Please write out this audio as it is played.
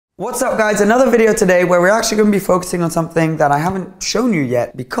What's up guys, another video today where we're actually going to be focusing on something that I haven't shown you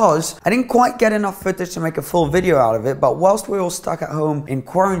yet because I didn't quite get enough footage to make a full video out of it, but whilst we were all stuck at home in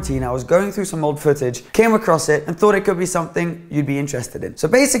quarantine, I was going through some old footage, came across it and thought it could be something you'd be interested in. So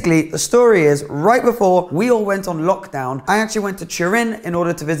basically the story is right before we all went on lockdown, I actually went to Turin in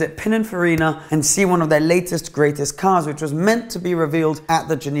order to visit Pininfarina and see one of their latest greatest cars, which was meant to be revealed at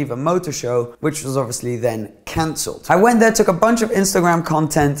the Geneva Motor Show, which was obviously then cancelled. I went there, took a bunch of Instagram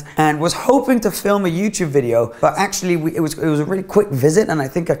content and was hoping to film a YouTube video, but actually it was a really quick visit, and I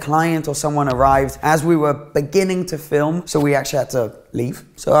think a client or someone arrived as we were beginning to film, so we actually had to leave.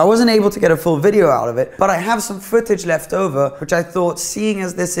 So I wasn't able to get a full video out of it, but I have some footage left over, which I thought, seeing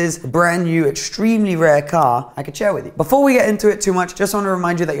as this is a brand new, extremely rare car, I could share with you. Before we get into it too much, just want to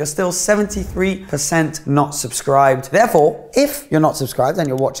remind you that you're still 73% not subscribed. Therefore, if you're not subscribed and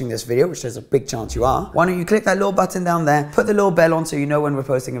you're watching this video, which there's a big chance you are, why don't you click that little button down there, put the little bell on so you know when we're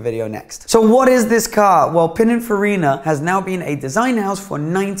posting a video next. So what is this car? Well, Pininfarina has now been a design house for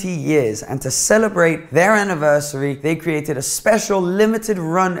 90 years, and to celebrate their anniversary, they created a special limited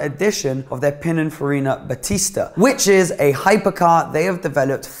run edition of their Pininfarina Battista, which is a hypercar they have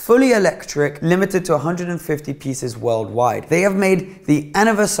developed, fully electric, limited to 150 pieces worldwide. They have made the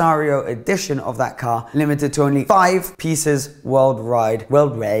Anniversario edition of that car limited to only 5 pieces worldwide.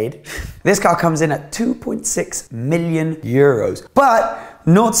 This car comes in at 2.6 million euros, but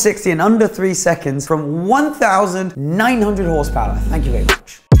 0-60 in under 3 seconds from 1,900 horsepower. Thank you very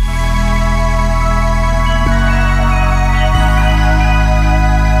much.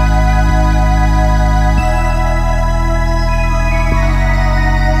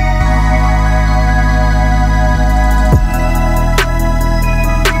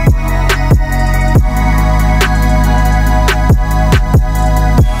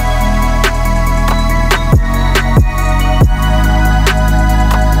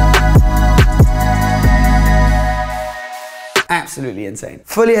 Absolutely insane.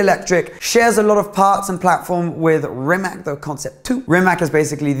 Fully electric, shares a lot of parts and platform with Rimac, the Concept 2. Rimac is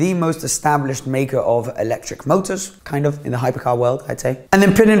basically the most established maker of electric motors, kind of, in the hypercar world, I'd say. And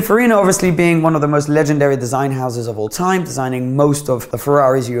then Pininfarina, obviously being one of the most legendary design houses of all time, designing most of the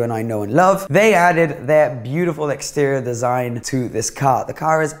Ferraris you and I know and love, they added their beautiful exterior design to this car. The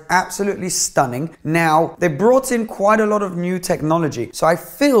car is absolutely stunning. Now, they brought in quite a lot of new technology. So I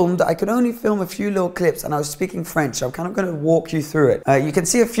could only film a few little clips, and I was speaking French, so I'm kind of going to walk you through it. You can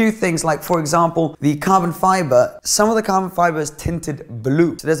see a few things, like for example the carbon fiber. Some of the carbon fiber is tinted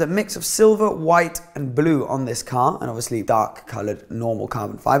blue, so there's a mix of silver, white and blue on this car, and obviously dark colored normal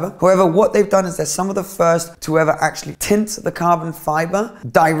carbon fiber. However, what they've done is they're some of the first to ever actually tint the carbon fiber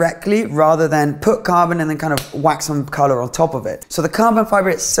directly, rather than put carbon and then kind of wax some color on top of it. So the carbon fiber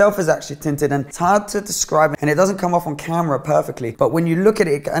itself is actually tinted, and it's hard to describe, and it doesn't come off on camera perfectly, but when you look at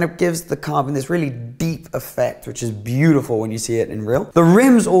it, it kind of gives the carbon this really deep effect, which is beautiful when you see it in real. The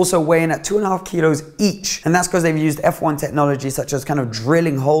rims also weigh in at 2.5 kilos each, and that's because they've used F1 technology, such as kind of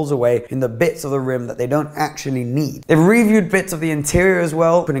drilling holes away in the bits of the rim that they don't actually need. They've reviewed bits of the interior as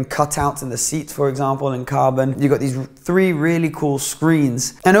well, putting cutouts in the seats, for example, in carbon. You've got these 3 really cool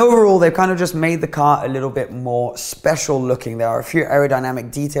screens, and overall they've kind of just made the car a little bit more special looking. There are a few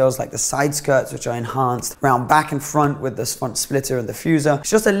aerodynamic details, like the side skirts, which are enhanced around back and front with the front splitter and diffuser. It's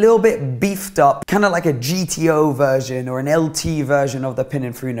just a little bit beefed up, kind of like a GTO version or an LT version of the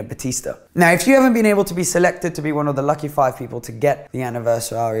Pininfarina Battista. Now, if you haven't been able to be selected to be one of the lucky 5 people to get the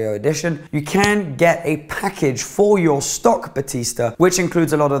Anniversario edition, you can get a package for your stock Battista, which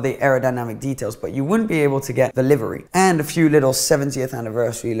includes a lot of the aerodynamic details, but you wouldn't be able to get the livery and a few little 70th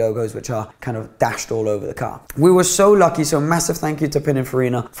anniversary logos, which are kind of dashed all over the car. We were so lucky, so massive thank you to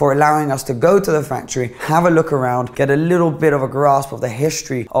Pininfarina for allowing us to go to the factory, have a look around, get a little bit of a grasp of the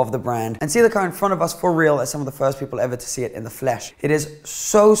history of the brand, and see the car in front of us for real as some of the first people ever to see it in the flesh. It is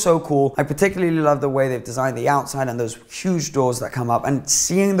so cool. I particularly love the way they've designed the outside and those huge doors that come up, and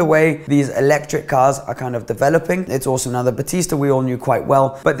seeing the way these electric cars are kind of developing. It's awesome. Now, the Battista we all knew quite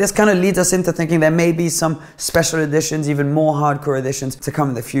well, but this kind of leads us into thinking there may be some special editions, even more hardcore editions to come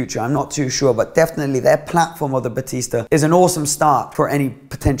in the future. I'm not too sure, but definitely their platform of the Battista is an awesome start for any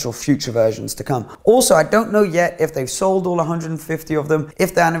potential future versions to come. Also, I don't know yet if they've sold all 150 of them,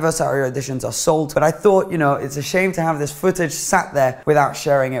 if the Anniversario editions are sold, but I thought, you know, it's a shame to have this footage sat there without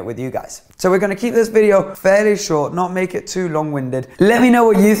sharing it with you guys. So we're going to keep this video fairly short, not make it too long-winded. Let me know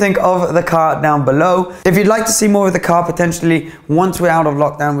what you think of the car down below. If you'd like to see more of the car, potentially once we're out of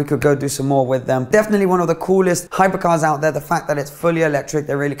lockdown, we could go do some more with them. Definitely one of the coolest hypercars out there. The fact that it's fully electric,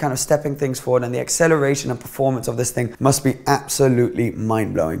 they're really kind of stepping things forward, and the acceleration and performance of this thing must be absolutely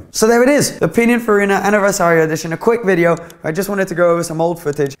mind-blowing. So there it is, the Pininfarina Anniversario edition, a quick video. I just wanted to go over some old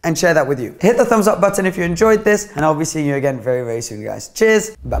footage and share that with you. Hit the thumbs up button if you enjoyed this, and I'll be seeing you again very, very soon, guys.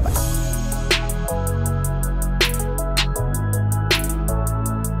 Cheers, bye-bye.